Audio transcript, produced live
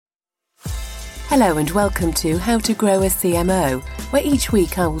Hello and welcome to How to Grow a CMO, where each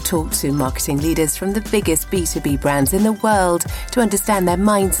week I will talk to marketing leaders from the biggest B2B brands in the world to understand their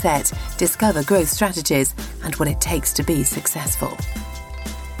mindset, discover growth strategies, and what it takes to be successful.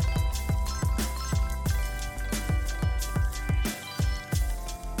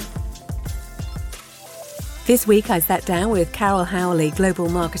 This week I sat down with Carol Howley, Global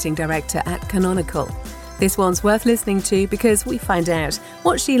Marketing Director at Canonical. This one's worth listening to because we find out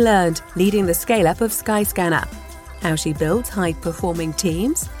what she learned leading the scale-up of Skyscanner, how she built high-performing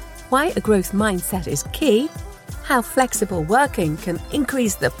teams, why a growth mindset is key, how flexible working can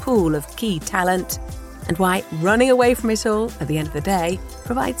increase the pool of key talent, and why running away from it all at the end of the day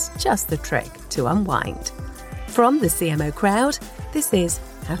provides just the trick to unwind. From the CMO crowd, this is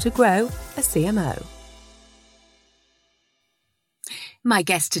How to Grow a CMO. My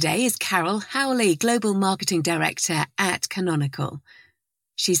guest today is Carol Howley, Global Marketing Director at Canonical.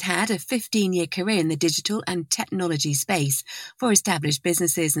 She's had a 15-year career in the digital and technology space for established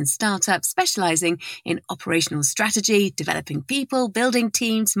businesses and startups, specialising in operational strategy, developing people, building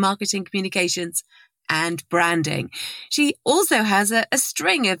teams, marketing communications, and branding. She also has a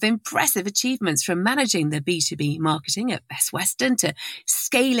string of impressive achievements, from managing the B2B marketing at Best Western to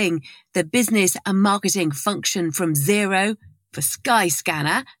scaling the business and marketing function from zero for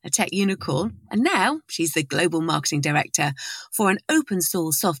Skyscanner, a tech unicorn, and now she's the Global Marketing Director for an open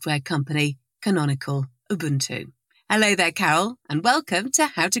source software company, Canonical Ubuntu. Hello there, Carol, and welcome to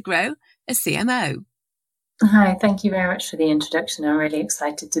How to Grow a CMO. Hi, thank you very much for the introduction. I'm really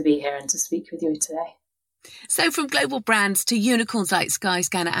excited to be here and to speak with you today. So from global brands to unicorns like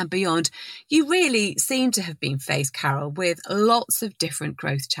Skyscanner and beyond, you really seem to have been faced, Carol, with lots of different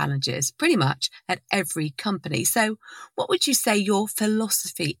growth challenges, pretty much at every company. So what would you say your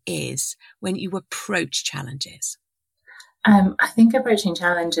philosophy is when you approach challenges? I think approaching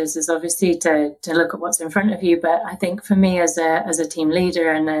challenges is obviously to look at what's in front of you, but I think for me as a team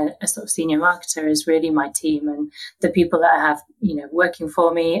leader and a sort of senior marketer is really my team and the people that I have, working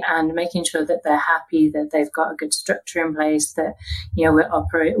for me, and making sure that they're happy, that they've got a good structure in place, that,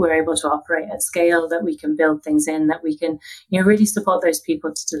 we're able to operate at scale, that we can build things in, that we can, really support those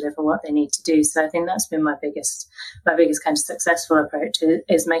people to deliver what they need to do. So I think that's been my biggest kind of successful approach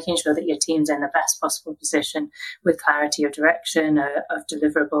is making sure that your team's in the best possible position with clarity of direction, of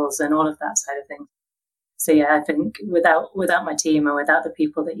deliverables and all of that side of things. So yeah, I think without my team and without the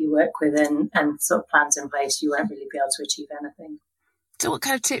people that you work with and sort of plans in place, you won't really be able to achieve anything. So what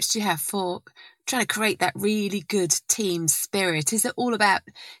kind of tips do you have for trying to create that really good team spirit? Is it all about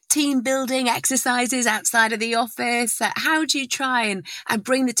team building exercises outside of the office? How do you try and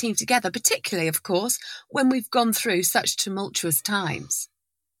bring the team together, particularly, of course, when we've gone through such tumultuous times?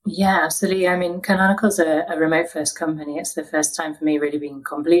 Yeah, absolutely. I mean, Canonical's a remote first company. It's the first time for me really being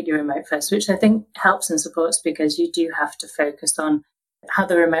completely remote first, which I think helps and supports because you do have to focus on how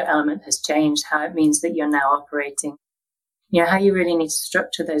the remote element has changed, how it means that you're now operating. How you really need to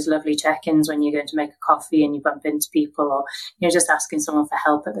structure those lovely check-ins when you're going to make a coffee and you bump into people, or, just asking someone for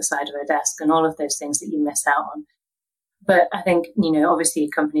help at the side of a desk, and all of those things that you miss out on. But I think, obviously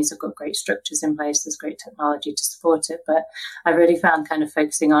companies have got great structures in place. There's great technology to support it. But I really found kind of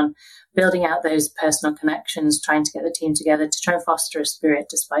focusing on building out those personal connections, trying to get the team together to try and foster a spirit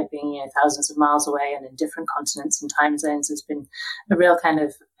despite being, thousands of miles away and in different continents and time zones has been a real kind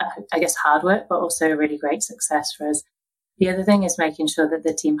of, hard work, but also a really great success for us. The other thing is making sure that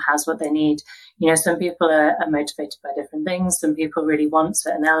the team has what they need. Some people are motivated by different things. Some people really want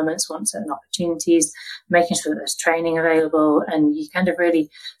certain elements, want certain opportunities, making sure that there's training available, and you kind of really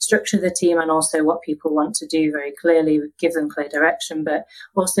structure the team and also what people want to do very clearly, give them clear direction, but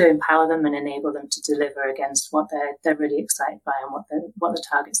also empower them and enable them to deliver against what they're really excited by and what the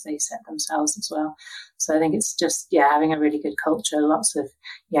targets they set themselves as well. So I think it's just, having a really good culture, lots of,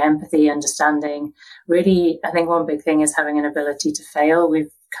 empathy, understanding. Really, I think one big thing is having an ability to fail.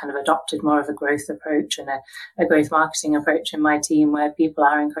 We've kind of adopted more of a growth approach and a growth marketing approach in my team, where people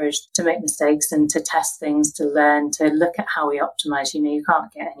are encouraged to make mistakes and to test things, to learn, to look at how we optimize. You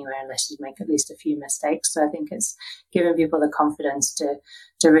can't get anywhere unless you make at least a few mistakes. So I think it's giving people the confidence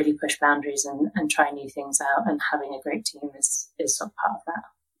to really push boundaries and try new things out, and having a great team is sort of part of that.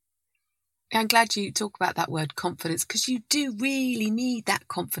 I'm glad you talk about that word confidence, because you do really need that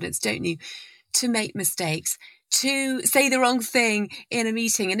confidence, don't you, to make mistakes, to say the wrong thing in a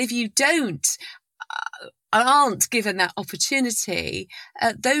meeting. And if you aren't given that opportunity,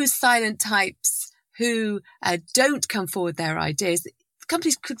 those silent types who don't come forward their ideas,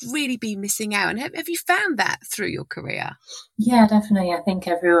 companies could really be missing out. And have you found that through your career? Yeah, definitely. I think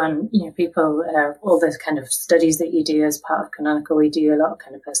everyone, people, all those kind of studies that you do as part of Canonical, we do a lot of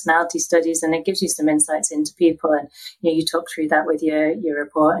kind of personality studies, and it gives you some insights into people. And, you talk through that with your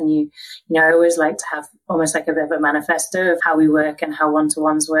report. And I always like to have almost like a bit of a manifesto of how we work and how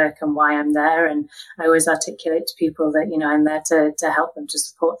one-to-ones work and why I'm there. And I always articulate to people that, I'm there to help them, to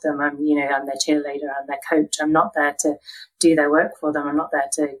support them. I'm their cheerleader, I'm their coach. I'm not there to do their work for them. I'm not there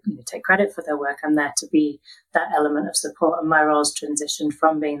to take credit for their work. I'm there to be that element of support. And my role's transitioned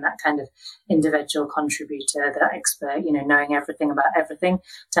from being that kind of individual contributor, that expert, knowing everything about everything,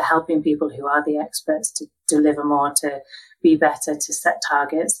 to helping people who are the experts to deliver more, to be better, to set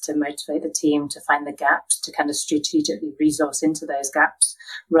targets, to motivate the team, to find the gaps, to kind of strategically resource into those gaps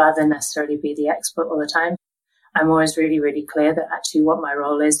rather than necessarily be the expert all the time. I'm always really, really clear that actually what my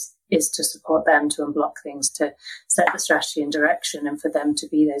role is to support them, to unblock things, to set the strategy and direction, and for them to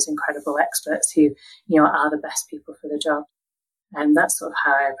be those incredible experts who, are the best people for the job. And that's sort of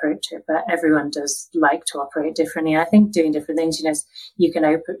how I approach it. But everyone does like to operate differently. I think doing different things, you can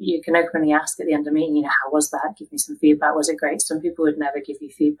openly ask at the end of a meeting, how was that? Give me some feedback. Was it great? Some people would never give you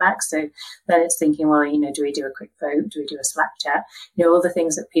feedback. So then it's thinking, well, do we do a quick vote? Do we do a Slack chat? All the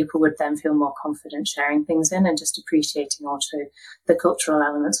things that people would then feel more confident sharing things in, and just appreciating also the cultural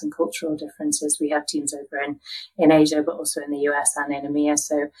elements and cultural differences. We have teams over in Asia, but also in the US and in EMEA.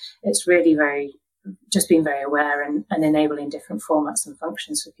 So it's really just being very aware and enabling different formats and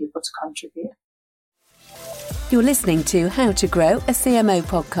functions for people to contribute. You're listening to How to Grow a CMO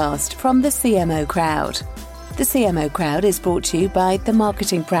podcast from the CMO Crowd. The CMO Crowd is brought to you by The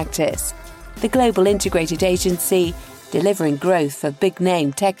Marketing Practice, the global integrated agency delivering growth for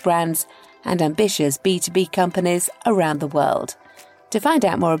big-name tech brands and ambitious B2B companies around the world. To find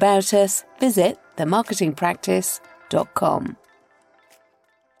out more about us, visit themarketingpractice.com.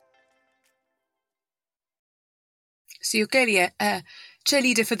 So you're clearly a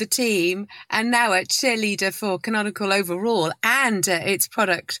cheerleader for the team, and now a cheerleader for Canonical overall and its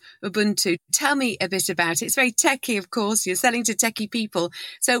product, Ubuntu. Tell me a bit about it. It's very techie, of course. You're selling to techie people.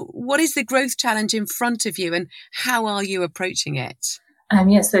 So what is the growth challenge in front of you, and how are you approaching it?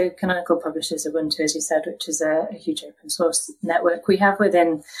 So Canonical publishes Ubuntu, as you said, which is a huge open source network. We have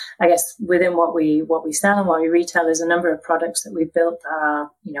within what we sell and what we retail is a number of products that we've built that are,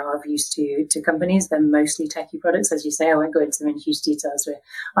 of use to companies. They're mostly techie products, as you say. I won't go into them in huge details. We're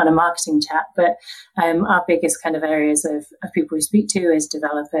on a marketing chat, but our biggest kind of areas of people we speak to is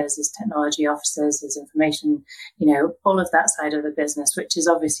developers, is technology officers, is information, all of that side of the business, which is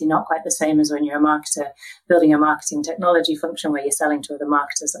obviously not quite the same as when you're a marketer building a marketing technology function where you're selling to the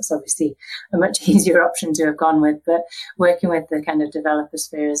marketers. That's obviously a much easier option to have gone with, but working with the kind of developer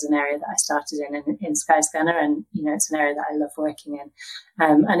sphere is an area that I started in Skyscanner, and it's an area that I love working in,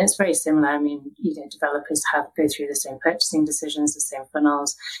 and it's very similar. Developers go through the same purchasing decisions, the same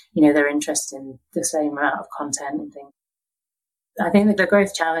funnels, they're interested in the same amount of content and things. I think that the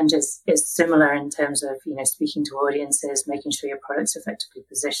growth challenge is similar in terms of, speaking to audiences, making sure your product's effectively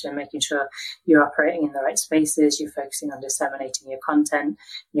positioned, making sure you're operating in the right spaces, you're focusing on disseminating your content.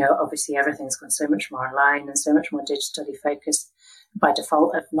 Obviously everything's gone so much more online and so much more digitally focused by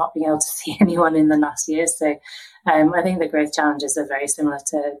default of not being able to see anyone in the last year. So I think the growth challenges are very similar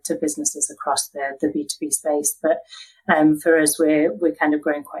to businesses across the B2B space. But for us, we're kind of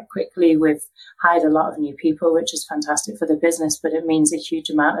growing quite quickly. We've hired a lot of new people, which is fantastic for the business, but it means a huge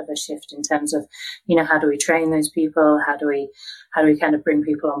amount of a shift in terms of, how do we train those people? How do we kind of bring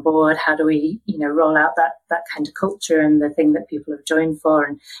people on board? How do we, roll out that kind of culture and the thing that people have joined for,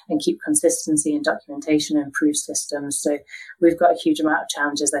 and keep consistency and documentation and improve systems? So we've got a huge amount of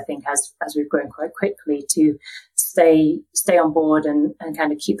challenges, I think, as we've grown quite quickly, to stay on board and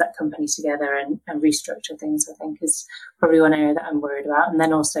kind of keep that company together and restructure things, I think, is probably one area that I'm worried about. And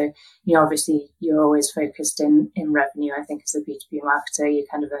then also, obviously you're always focused in revenue. I think as a B2B marketer, you're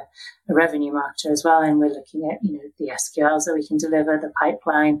kind of a revenue marketer as well. And we're looking at, the SQLs that we can deliver, the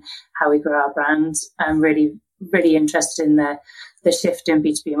pipeline, how we grow our brands. I'm really, really interested in the shift in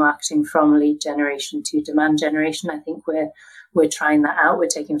B2B marketing from lead generation to demand generation. I think we're trying that out. We're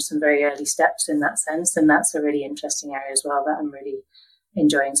taking some very early steps in that sense. And that's a really interesting area as well that I'm really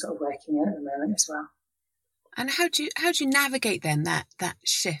enjoying sort of working in at the moment as well. And how do you navigate then that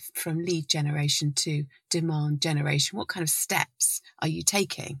shift from lead generation to demand generation? What kind of steps are you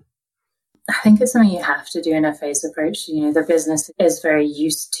taking? I think it's something you have to do in a phased approach. The business is very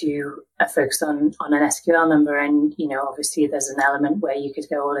used to a focus on an SQL number. And, obviously there's an element where you could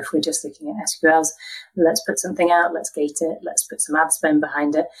go, well, if we're just looking at SQLs, let's put something out, let's gate it, let's put some ad spend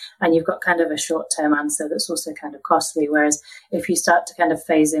behind it. And you've got kind of a short-term answer that's also kind of costly. Whereas if you start to kind of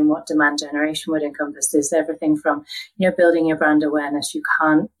phase in what demand generation would encompass, there's everything from, building your brand awareness. You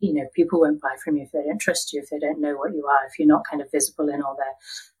can't, people won't buy from you if they don't trust you, if they don't know what you are, if you're not kind of visible in all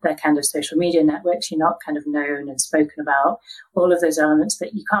their kind of social media networks, you're not kind of known and spoken about. All of those elements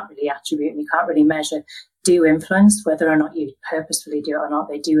that you can't really attribute and you can't really measure do influence, whether or not you purposefully do it or not,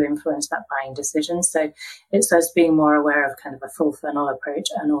 they do influence that buying decision. So it's us being more aware of kind of a full funnel approach,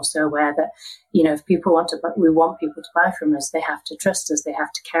 and also aware that, if people want to buy, we want people to buy from us, they have to trust us, they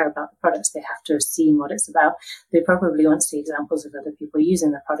have to care about the products, they have to have seen what it's about. They probably want to see examples of other people using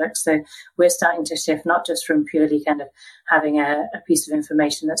the product. So we're starting to shift not just from purely kind of having a piece of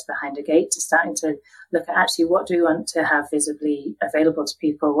information that's behind a gate to starting to look at actually what do we want to have visibly available to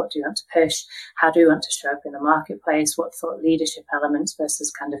people, what do we want to push, how do we want to show up in the marketplace, what thought leadership elements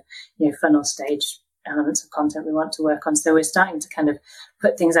versus kind of, funnel stage elements of content we want to work on. So we're starting to kind of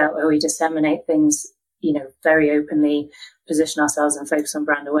put things out where we disseminate things, very openly, position ourselves and focus on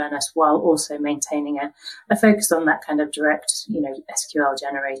brand awareness while also maintaining a focus on that kind of direct, SQL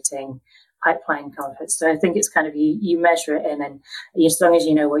generating pipeline comfort. So I think it's kind of you measure it in, and as long as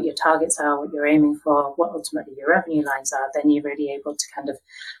you know what your targets are, what you're aiming for, what ultimately your revenue lines are, then you're really able to kind of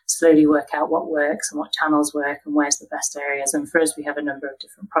slowly work out what works and what channels work and where's the best areas. And for us, we have a number of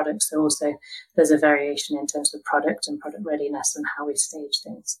different products. So also there's a variation in terms of product and product readiness and how we stage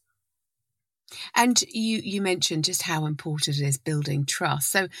things. And you mentioned just how important it is building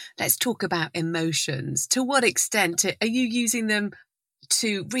trust. So let's talk about emotions. To what extent are you using them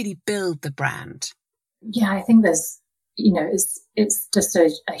to really build the brand? Yeah, I think there's, it's just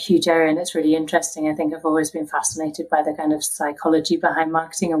a huge area, and it's really interesting. I think I've always been fascinated by the kind of psychology behind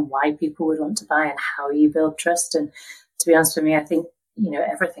marketing and why people would want to buy and how you build trust. And to be honest with me, I think,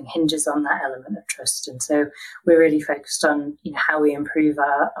 everything hinges on that element of trust. And so we're really focused on, how we improve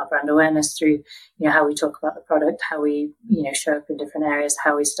our brand awareness through, how we talk about the product, how we, show up in different areas,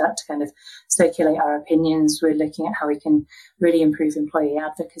 how we start to kind of circulate our opinions. We're looking at how we can really improve employee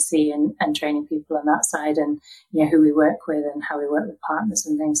advocacy and training people on that side, and, who we work with and how we work with partners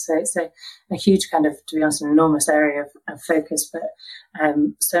and things. So it's a huge kind of, to be honest, an enormous area of focus, but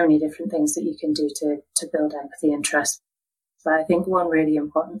so many different things that you can do to build empathy and trust. But I think one really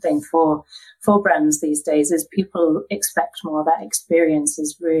important thing for brands these days is people expect more. That experience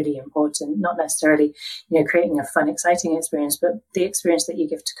is really important, not necessarily, creating a fun, exciting experience, but the experience that you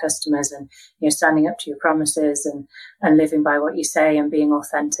give to customers and, standing up to your promises and living by what you say and being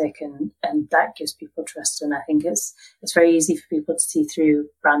authentic. And that gives people trust. And I think it's very easy for people to see through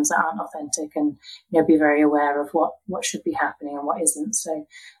brands that aren't authentic and, be very aware of what should be happening and what isn't. So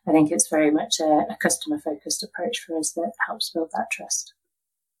I think it's very much a customer focused approach for us that helps build that trust.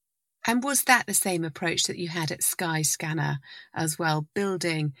 And was that the same approach that you had at Skyscanner as well,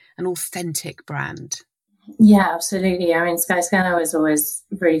 building an authentic brand? Yeah, absolutely. I mean, Skyscanner was always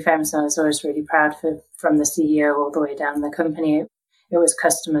really famous, and I was always really proud from the CEO all the way down the company. It was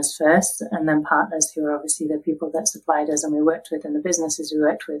customers first, and then partners, who are obviously the people that supplied us and we worked with, and the businesses we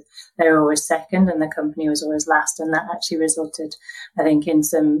worked with. They were always second, and the company was always last. And that actually resulted, I think, in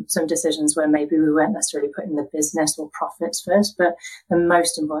some decisions where maybe we weren't necessarily putting the business or profits first. But the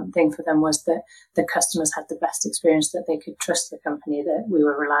most important thing for them was that the customers had the best experience, that they could trust the company, that we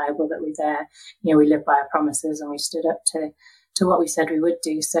were reliable, that we were there. We lived by our promises and we stood up to what we said we would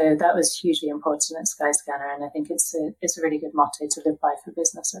do. So that was hugely important at Skyscanner, and I think it's a really good motto to live by for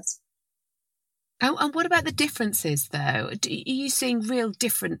businesses. Oh, and what about the differences, though? Are you seeing real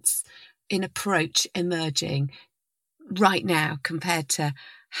difference in approach emerging right now compared to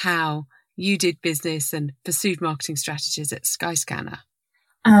how you did business and pursued marketing strategies at Skyscanner?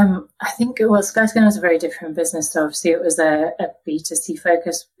 I think Skyscanner was a very different business. So obviously it was a B2C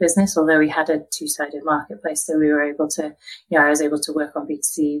focused business, although we had a two-sided marketplace. So we were able to, I was able to work on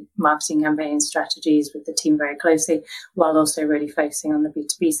B2C marketing campaign strategies with the team very closely, while also really focusing on the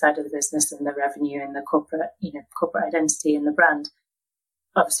B2B side of the business and the revenue and the corporate identity and the brand.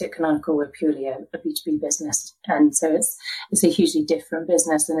 Obviously at Canonical, we're purely a B2B business. And so it's a hugely different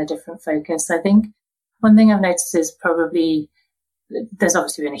business and a different focus. I think one thing I've noticed is probably there's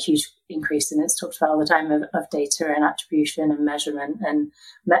obviously been a huge increase, and it's talked about all the time, of data and attribution and measurement and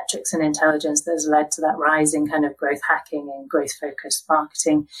metrics and intelligence that has led to that rise in kind of growth hacking and growth focused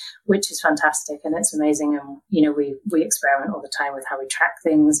marketing, which is fantastic and it's amazing. And, we experiment all the time with how we track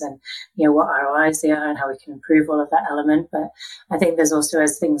things and, what ROIs they are and how we can improve all of that element. But I think there's also,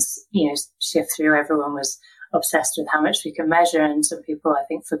 as things, shift through, everyone was obsessed with how much we can measure. And some people, I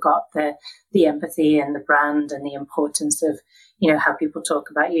think, forgot the empathy and the brand and the importance of, how people talk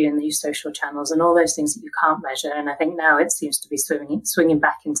about you in these social channels and all those things that you can't measure. And I think now it seems to be swinging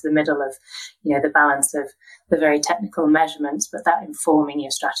back into the middle of, the balance of the very technical measurements, but that informing your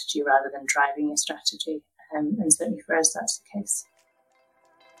strategy rather than driving your strategy. And certainly for us, that's the case.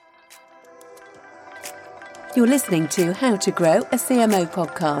 You're listening to How to Grow a CMO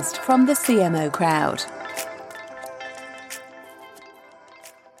podcast from the CMO Crowd.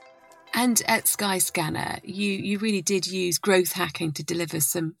 And at Skyscanner, you really did use growth hacking to deliver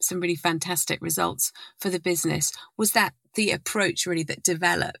some really fantastic results for the business. Was that the approach really that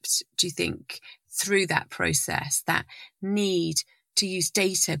developed, do you think, through that process, that need to use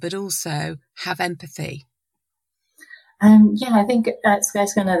data but also have empathy? I think at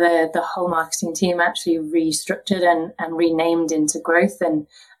Skyscanner, the whole marketing team actually restructured and renamed into growth. And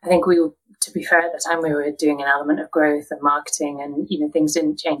I think to be fair, at the time we were doing an element of growth and marketing and, things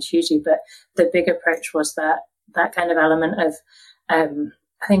didn't change hugely. But the big approach was that kind of element of,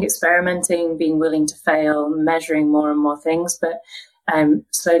 I think, experimenting, being willing to fail, measuring more and more things, but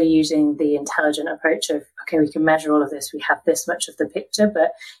slowly using the intelligent approach of, okay, we can measure all of this. We have this much of the picture,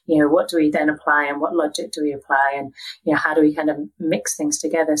 but, what do we then apply and what logic do we apply? And, how do we kind of mix things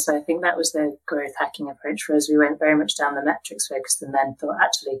together? So I think that was the growth hacking approach for us. We went very much down the metrics focus and then thought,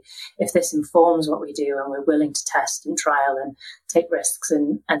 actually, if this informs what we do and we're willing to test and trial and take risks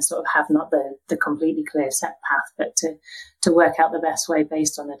and sort of have not the completely clear set path, but to work out the best way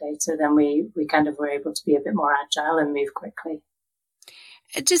based on the data, then we kind of were able to be a bit more agile and move quickly.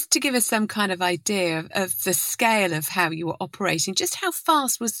 Just to give us some kind of idea of the scale of how you were operating, just how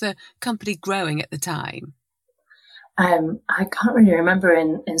fast was the company growing at the time? I can't really remember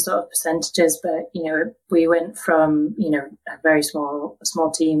in sort of percentages, but, we went from, a very small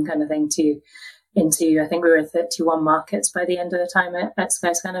team kind of thing into, I think we were in 31 markets by the end of the time at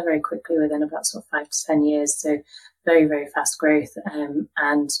Skyscanner, very quickly within about sort of 5 to 10 years. So very, very fast growth, and,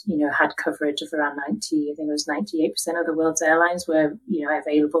 had coverage of around 98% of the world's airlines were,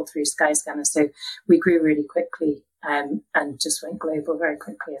 available through Skyscanner. So we grew really quickly, and just went global very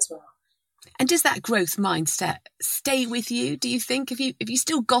quickly as well. And does that growth mindset stay with you, do you think? Have you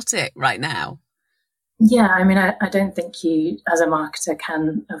still got it right now? Yeah, I mean, I don't think you as a marketer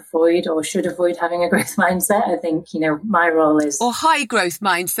can avoid or should avoid having a growth mindset. I think, my role is... Or high growth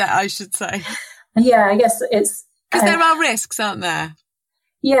mindset, I should say. Yeah, I guess it's... Because there are risks, aren't there?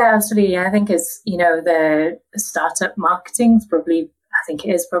 Yeah, absolutely. I think it's, the startup marketing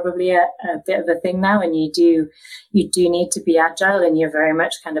is probably a bit of a thing now. And you do need to be agile, and you're very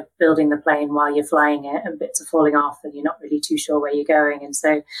much kind of building the plane while you're flying it, and bits are falling off and you're not really too sure where you're going. And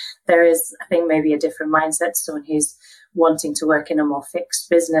so there is, I think, maybe a different mindset to someone who's wanting to work in a more fixed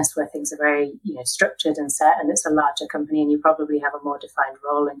business where things are very, structured and set, and it's a larger company and you probably have a more defined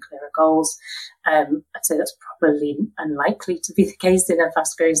role and clearer goals. I'd say that's probably unlikely to be the case in a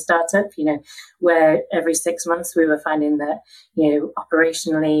fast growing startup, where every 6 months we were finding that,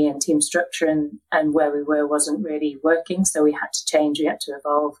 operationally and team structure and where we were wasn't really working. So we had to change, we had to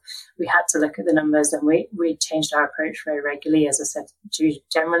evolve, we had to look at the numbers, and we changed our approach very regularly. As I said,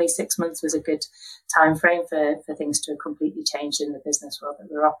 generally 6 months was a good time frame for things to have completely changed in the business world that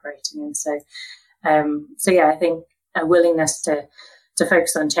we're operating in. So yeah, I think a willingness to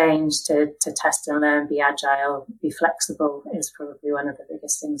focus on change, to test and learn, be agile, be flexible is probably one of the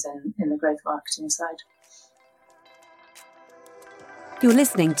biggest things in the growth marketing side. You're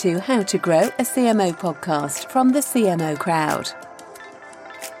listening to How to Grow a CMO podcast from the CMO Crowd.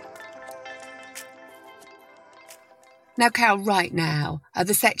 Now, Carol, right now,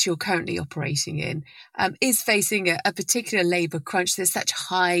 the sector you're currently operating in is facing a particular labour crunch. There's such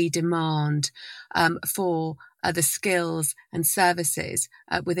high demand for the skills and services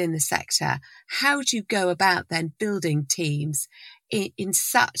within the sector. How do you go about then building teams in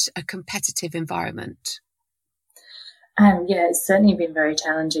such a competitive environment? Yeah, it's certainly been very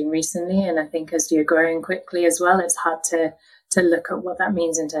challenging recently. And I think as you're growing quickly as well, it's hard to look at what that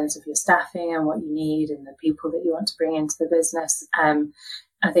means in terms of your staffing and what you need and the people that you want to bring into the business.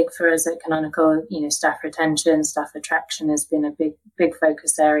 I think for us at Canonical, staff retention, staff attraction has been a big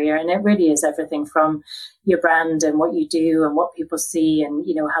focus area. And it really is everything from your brand and what you do and what people see and,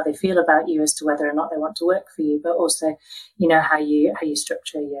 how they feel about you as to whether or not they want to work for you, but also, how you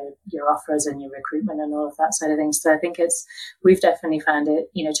structure your offers and your recruitment and all of that side of things. So I think we've definitely found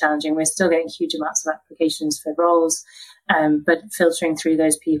it, challenging. We're still getting huge amounts of applications for roles, but filtering through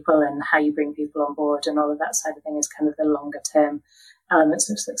those people and how you bring people on board and all of that side of thing is kind of the longer term elements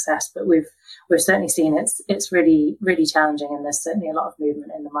of success. But we've certainly seen it's really, really challenging, and there's certainly a lot of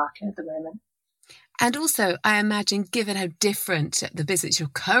movement in the market at the moment. And also, I imagine, given how different the business you're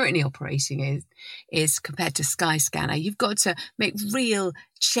currently operating is compared to Skyscanner, you've got to make real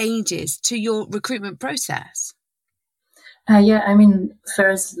changes to your recruitment process. Yeah, I mean, for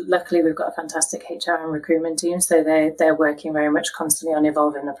us, luckily, we've got a fantastic HR and recruitment team. So they're working very much constantly on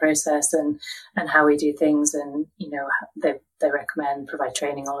evolving the process and how we do things. And, they recommend, provide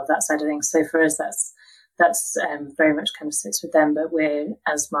training, all of that side of things. So for us, that's very much kind of sits with them. But we're,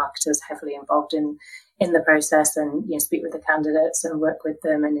 as marketers, heavily involved in the process and, speak with the candidates and work with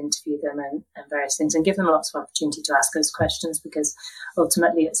them and interview them and various things and give them lots of opportunity to ask us questions, because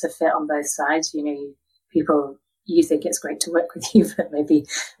ultimately it's a fit on both sides. You think it's great to work with you, but maybe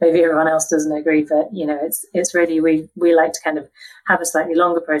everyone else doesn't agree. But it's really we like to kind of have a slightly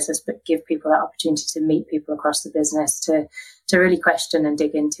longer process, but give people that opportunity to meet people across the business to really question and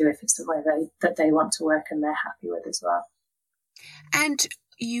dig into if it's the way that they want to work and they're happy with as well. And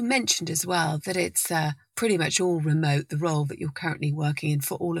you mentioned as well that it's pretty much all remote, the role that you're currently working in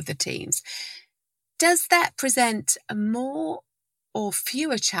for all of the teams. Does that present more or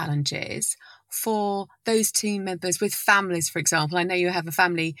fewer challenges for those team members with families, for example? I know you have a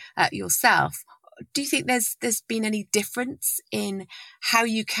family yourself. Do you think there's been any difference in how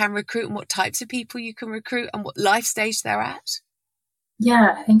you can recruit and what types of people you can recruit and what life stage they're at?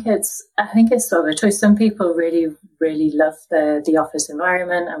 Yeah, I think it's sort of a choice. Some people really, really love the office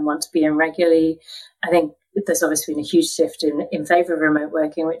environment and want to be in regularly. I think there's obviously been a huge shift in favour of remote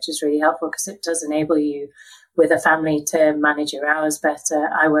working, which is really helpful because it does enable you with a family to manage your hours better.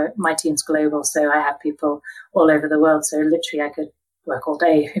 My team's global, so I have people all over the world. So literally I could work all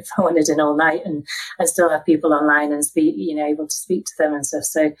day if I wanted and all night and still have people online and speak, able to speak to them and stuff.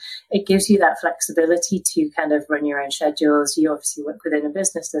 So it gives you that flexibility to kind of run your own schedules. You obviously work within a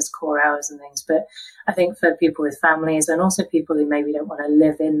business, there's core hours and things, but I think for people with families and also people who maybe don't want to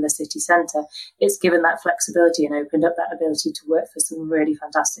live in the city centre, it's given that flexibility and opened up that ability to work for some really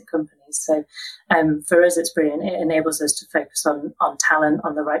fantastic companies. So for us, it's brilliant. It enables us to focus on talent,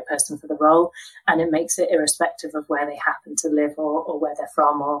 on the right person for the role, and it makes it irrespective of where they happen to live or where they're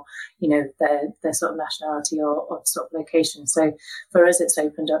from or, their sort of nationality or sort of location. So for us, it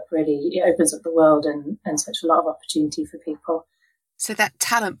opens up the world and such a lot of opportunity for people. So that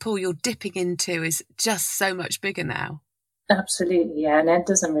talent pool you're dipping into is just so much bigger now. Absolutely, yeah, and it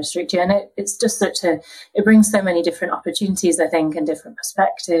doesn't restrict you, and it's just it brings so many different opportunities, I think, and different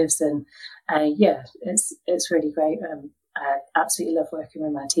perspectives, and it's really great. I absolutely love working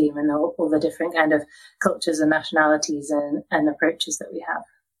with my team and all the different kind of cultures and nationalities and approaches that we have.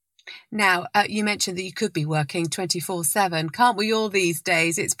 Now, you mentioned that you could be working 24/7. Can't we all these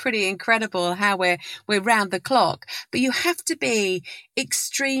days? It's pretty incredible how we're round the clock. But you have to be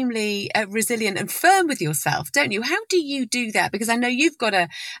extremely resilient and firm with yourself, don't you? How do you do that? Because I know you've got a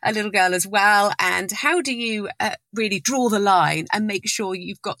little girl as well. And how do you really draw the line and make sure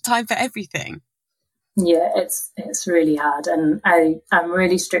you've got time for everything? Yeah, it's really hard, and I'm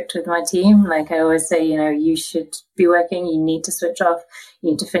really strict with my team. Like I always say, you should be working. You need to switch off.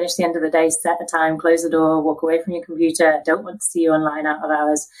 You need to finish the end of the day, set a time, close the door, walk away from your computer. I don't want to see you online out of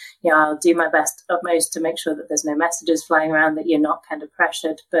hours. I'll do my utmost to make sure that there's no messages flying around, that you're not kind of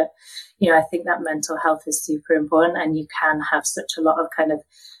pressured. But I think that mental health is super important, and you can have such a lot of kind of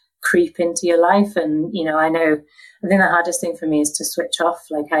creep into your life. And I think the hardest thing for me is to switch off.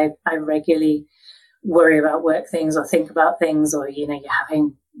 Like I regularly worry about work things or think about things, or you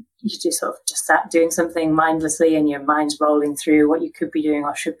just sort of just sat doing something mindlessly and your mind's rolling through what you could be doing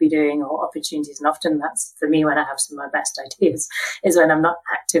or should be doing or opportunities. And often that's for me when I have some of my best ideas is when I'm not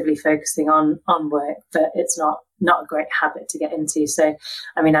actively focusing on work, but it's not a great habit to get into. So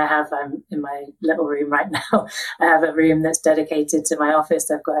I mean, I have in my little room right now, I have a room that's dedicated to my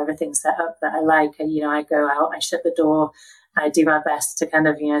office. I've got everything set up that I like, and I go out, I shut the door, I do my best to kind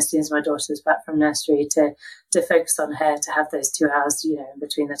of, as soon as my daughter's back from nursery, to focus on her, to have those 2 hours, in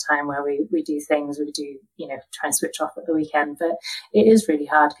between the time where we do things, we do, try and switch off at the weekend. But it is really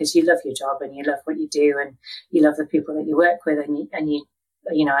hard because you love your job and you love what you do and you love the people that you work with and you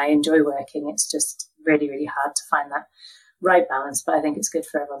I enjoy working. It's just really, really hard to find that right balance. But I think it's good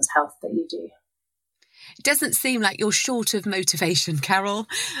for everyone's health that you do. It doesn't seem like you're short of motivation, Carol.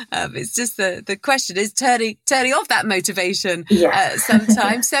 It's just the question is turning off that motivation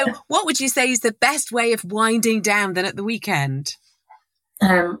sometimes. So what would you say is the best way of winding down then at the weekend?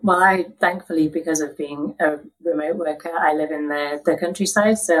 Well, I thankfully, because of being a remote worker, I live in the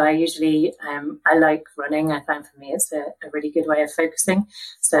countryside. So I usually, I like running. I find for me it's a really good way of focusing.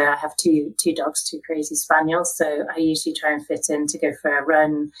 So I have two dogs, two crazy spaniels. So I usually try and fit in to go for a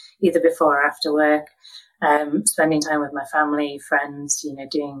run either before or after work. spending time with my family, friends,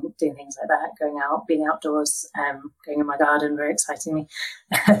 doing things like that, going out, being outdoors, going in my garden very excitingly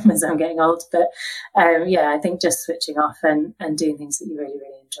as I'm getting old. But I think just switching off and doing things that you really,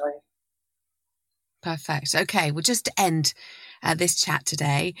 really enjoy. Perfect. Okay, well, just to end this chat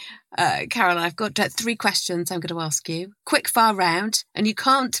today, Carol, I've got 3 questions I'm going to ask you. Quick fire round, and you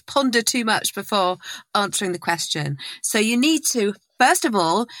can't ponder too much before answering the question. So you need to, first of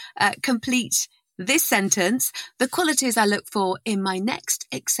all, complete this sentence. The qualities I look for in my next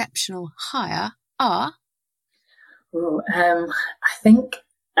exceptional hire are? I think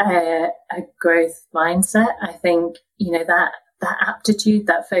a growth mindset. I think, that aptitude,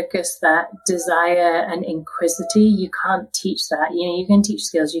 that focus, that desire and inquisitivity, you can't teach that. You can teach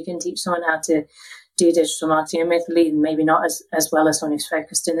skills. You can teach someone how to do digital marketing, admittedly, maybe not as well as someone who's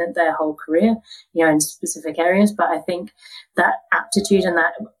focused in it their whole career, in specific areas. But I think that aptitude and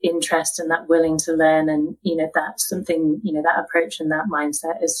that interest and that willing to learn and, that's something, that approach and that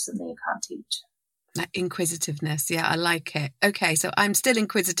mindset is something you can't teach. That inquisitiveness. Yeah, I like it. Okay, so I'm still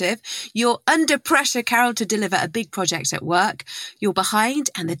inquisitive. You're under pressure, Carol, to deliver a big project at work. You're behind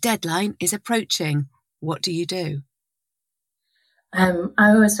and the deadline is approaching. What do you do? I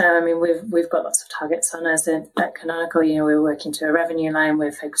always found, we've got lots of targets on us at Canonical. We're working to a revenue line.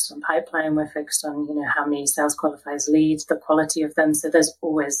 We're focused on pipeline. We're focused on, how many sales qualifiers leads, the quality of them. So there's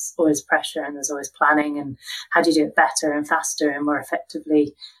always pressure and there's always planning and how do you do it better and faster and more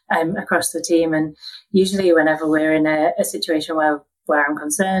effectively across the team. And usually whenever we're in a situation where I'm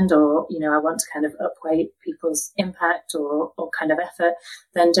concerned or, I want to kind of upweight people's impact or kind of effort,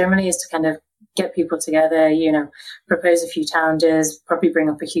 then generally is to kind of get people together, propose a few challenges, probably bring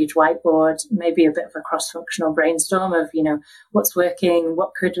up a huge whiteboard, maybe a bit of a cross-functional brainstorm of, what's working,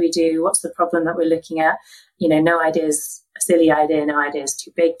 what could we do, what's the problem that we're looking at, no ideas, a silly idea, no ideas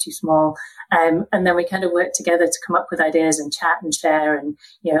too big, too small. And then we kind of work together to come up with ideas and chat and share and,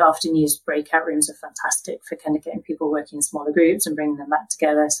 often use breakout rooms are fantastic for kind of getting people working in smaller groups and bringing them back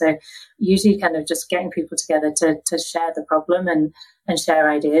together. So usually kind of just getting people together to share the problem and share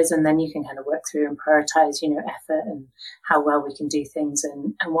ideas. And then you can kind of work through and prioritize, effort and how well we can do things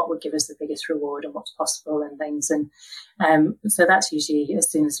and what would give us the biggest reward and what's possible and things. And so that's usually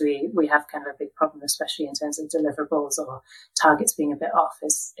as soon as we have kind of a big problem, especially in terms of deliverables or targets being a bit off,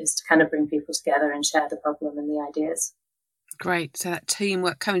 is to kind of bring people together and share the problem and the ideas. Great. So that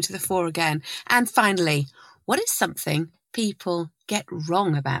teamwork coming to the fore again. And finally, what is something people get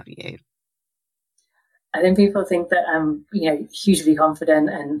wrong about you? I think people think that I'm, hugely confident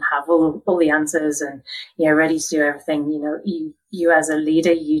and have all the answers and, ready to do everything. You as a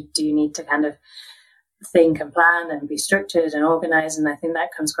leader, you do need to kind of think and plan and be structured and organized. And I think that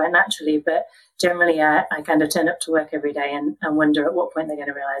comes quite naturally. But generally, I kind of turn up to work every day and wonder at what point they're going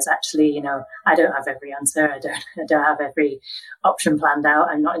to realize, actually, I don't have every answer. I don't have every option planned out.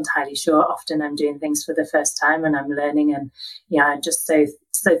 I'm not entirely sure. Often I'm doing things for the first time and I'm learning. And, I'm just so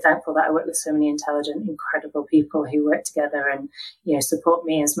thankful that I work with so many intelligent, incredible people who work together and, support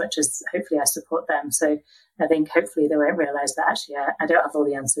me as much as hopefully I support them. So I think hopefully they won't realize that actually I don't have all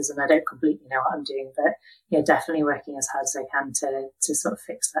the answers and I don't completely know what I'm doing, but definitely working as hard as I can to sort of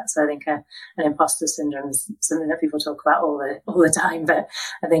fix that. So I think an imposter syndrome is something that people talk about all the time, but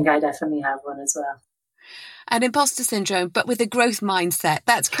I think I definitely have one as well. An imposter syndrome, but with a growth mindset.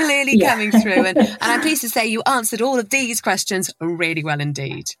 That's clearly coming through. And I'm pleased to say you answered all of these questions really well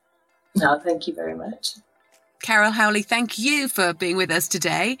indeed. No, thank you very much. Carol Howley, thank you for being with us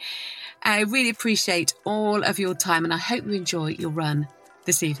today. I really appreciate all of your time and I hope you enjoy your run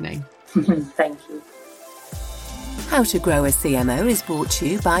this evening. Thank you. How to Grow a CMO is brought to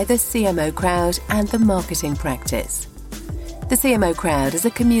you by the CMO Crowd and the Marketing Practice. The CMO Crowd is a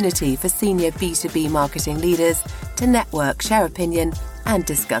community for senior B2B marketing leaders to network, share opinion and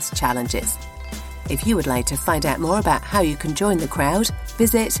discuss challenges. If you would like to find out more about how you can join the crowd,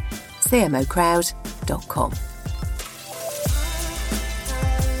 visit cmocrowd.com.